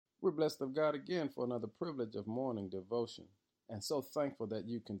We're blessed of God again for another privilege of morning devotion, and so thankful that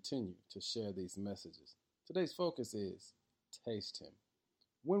you continue to share these messages. Today's focus is taste Him.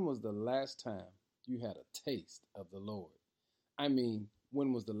 When was the last time you had a taste of the Lord?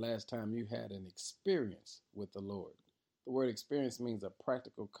 When was the last time you had an experience with the Lord? The word experience means a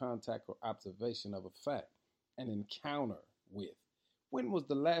practical contact or observation of a fact, an encounter with. When was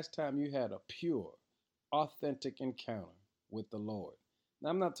the last time you had a pure, authentic encounter with the Lord? Now,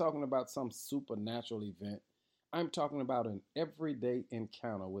 I'm not talking about some supernatural event. I'm talking about an everyday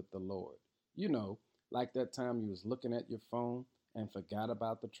encounter with the Lord. You know, like that time you was looking at your phone and forgot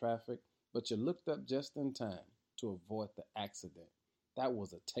about the traffic, but you looked up just in time to avoid the accident. That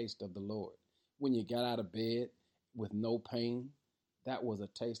was a taste of the Lord. When you got out of bed with no pain, that was a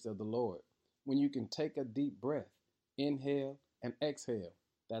taste of the Lord. When you can take a deep breath, inhale and exhale,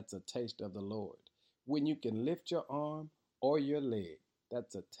 that's a taste of the Lord. When you can lift your arm or your leg,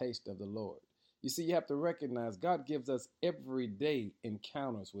 that's a taste of the Lord. You see, you have to recognize God gives us everyday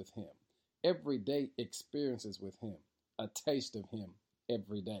encounters with Him, everyday experiences with Him, a taste of Him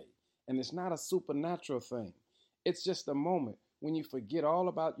every day. And it's not a supernatural thing. It's just a moment when you forget all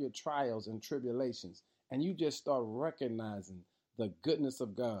about your trials and tribulations and you just start recognizing the goodness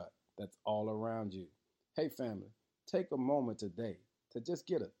of God that's all around you. Hey, family, take a moment today to just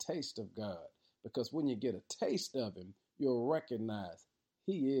get a taste of God, because when you get a taste of Him, you'll recognize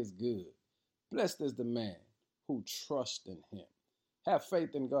He is good. Blessed is the man who trusts in Him. Have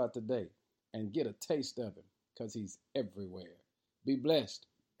faith in God today and get a taste of Him, because He's everywhere. Be blessed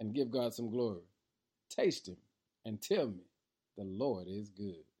and give God some glory. Taste Him and tell me the Lord is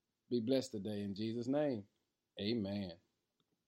good. Be blessed today in Jesus' name. Amen.